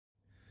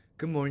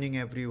Good morning,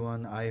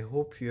 everyone. I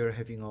hope you're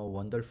having a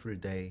wonderful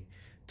day.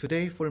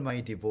 Today, for my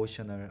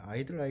devotional,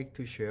 I'd like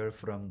to share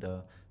from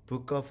the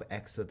book of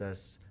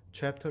Exodus,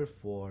 chapter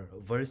 4,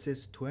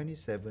 verses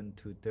 27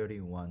 to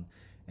 31.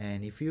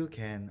 And if you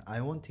can,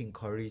 I want to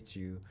encourage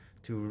you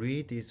to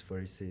read these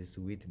verses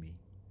with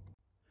me.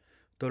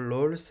 The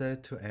Lord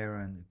said to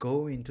Aaron,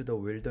 "Go into the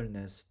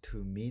wilderness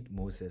to meet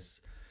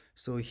Moses."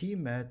 So he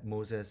met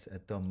Moses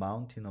at the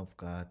mountain of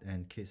God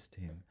and kissed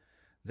him.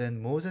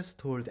 Then Moses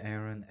told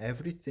Aaron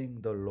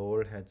everything the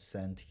Lord had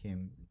sent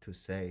him to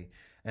say,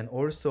 and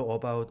also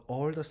about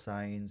all the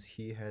signs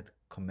he had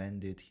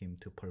commanded him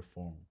to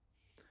perform.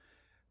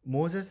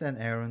 Moses and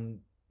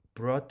Aaron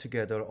brought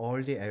together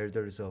all the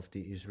elders of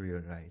the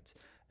Israelites,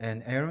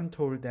 and Aaron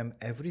told them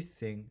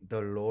everything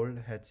the Lord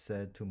had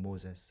said to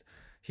Moses.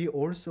 He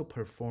also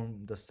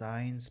performed the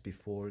signs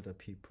before the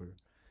people,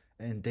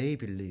 and they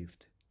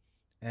believed.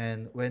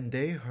 And when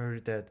they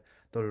heard that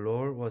the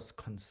Lord was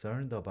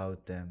concerned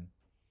about them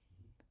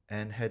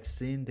and had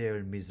seen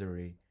their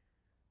misery,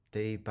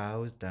 they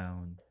bowed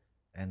down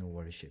and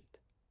worshipped.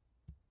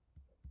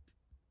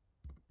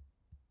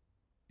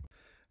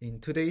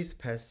 In today's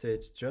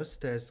passage,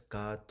 just as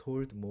God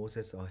told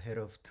Moses ahead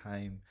of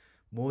time,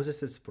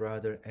 Moses'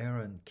 brother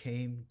Aaron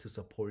came to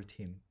support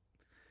him.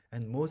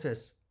 And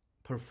Moses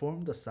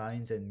performed the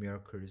signs and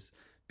miracles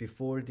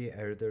before the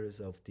elders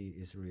of the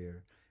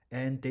Israel,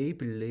 and they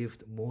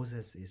believed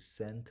Moses is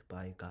sent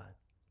by God.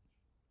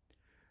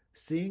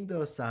 Seeing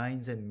the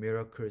signs and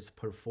miracles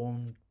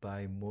performed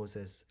by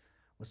Moses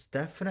was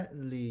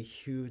definitely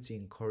huge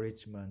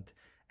encouragement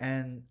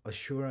and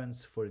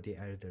assurance for the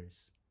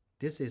elders.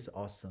 This is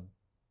awesome.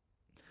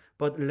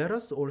 But let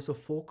us also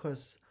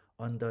focus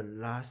on the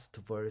last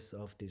verse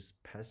of this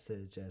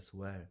passage as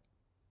well.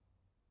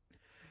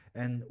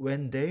 And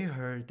when they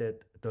heard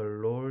that the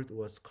Lord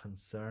was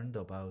concerned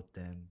about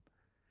them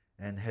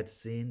and had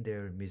seen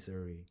their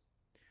misery,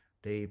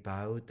 they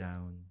bowed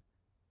down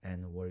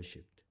and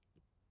worshipped.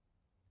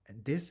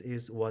 And this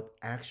is what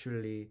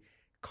actually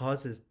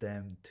causes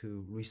them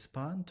to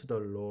respond to the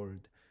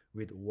Lord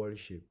with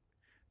worship.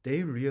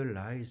 They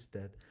realize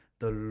that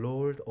the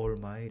Lord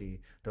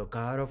Almighty, the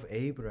God of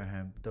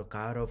Abraham, the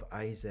God of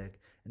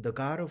Isaac, and the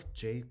God of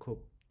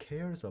Jacob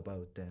cares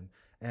about them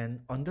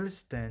and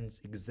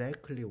understands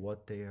exactly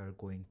what they are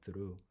going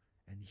through,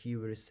 and He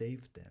will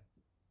save them.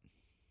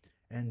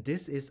 And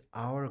this is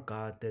our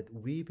God that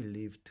we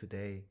believe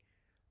today.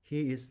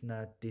 He is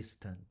not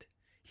distant.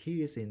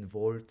 He is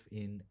involved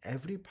in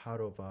every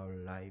part of our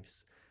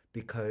lives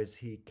because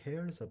He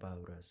cares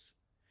about us.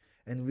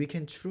 And we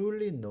can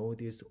truly know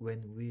this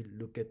when we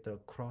look at the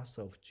cross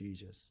of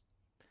Jesus.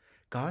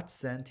 God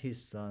sent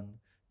His Son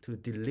to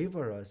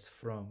deliver us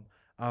from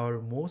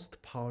our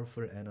most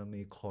powerful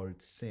enemy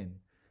called sin.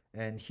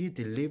 And He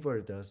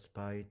delivered us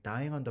by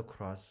dying on the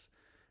cross,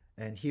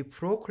 and He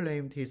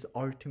proclaimed His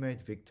ultimate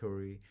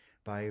victory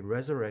by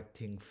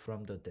resurrecting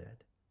from the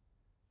dead.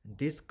 And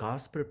this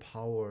gospel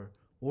power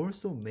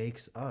also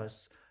makes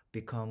us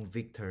become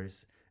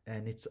victors,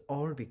 and it's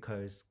all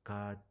because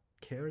God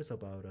cares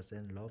about us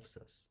and loves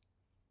us.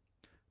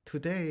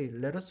 Today,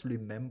 let us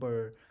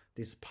remember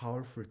this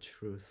powerful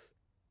truth.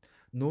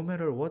 No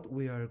matter what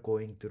we are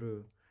going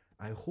through,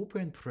 I hope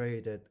and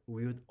pray that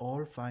we would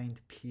all find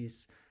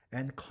peace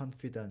and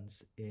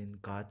confidence in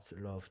God's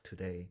love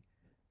today,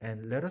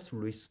 and let us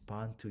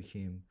respond to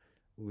Him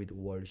with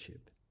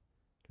worship.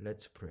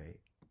 Let's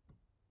pray.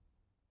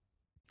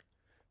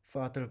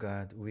 Father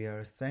God, we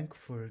are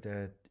thankful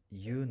that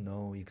you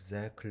know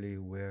exactly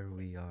where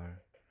we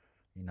are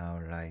in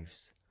our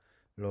lives.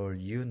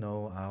 Lord, you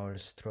know our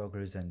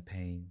struggles and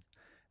pain,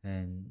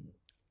 and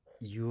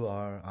you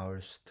are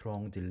our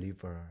strong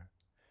deliverer.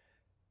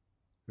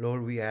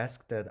 Lord, we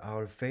ask that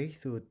our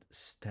faith would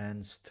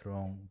stand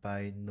strong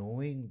by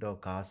knowing the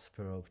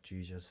gospel of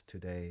Jesus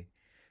today.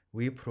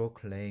 We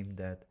proclaim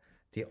that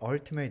the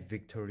ultimate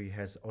victory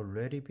has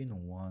already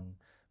been won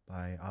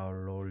by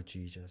our Lord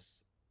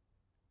Jesus.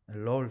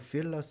 And Lord,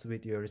 fill us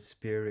with your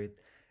Spirit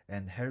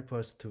and help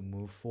us to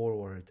move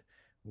forward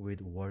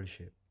with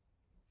worship.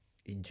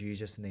 In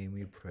Jesus' name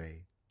we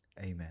pray.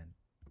 Amen.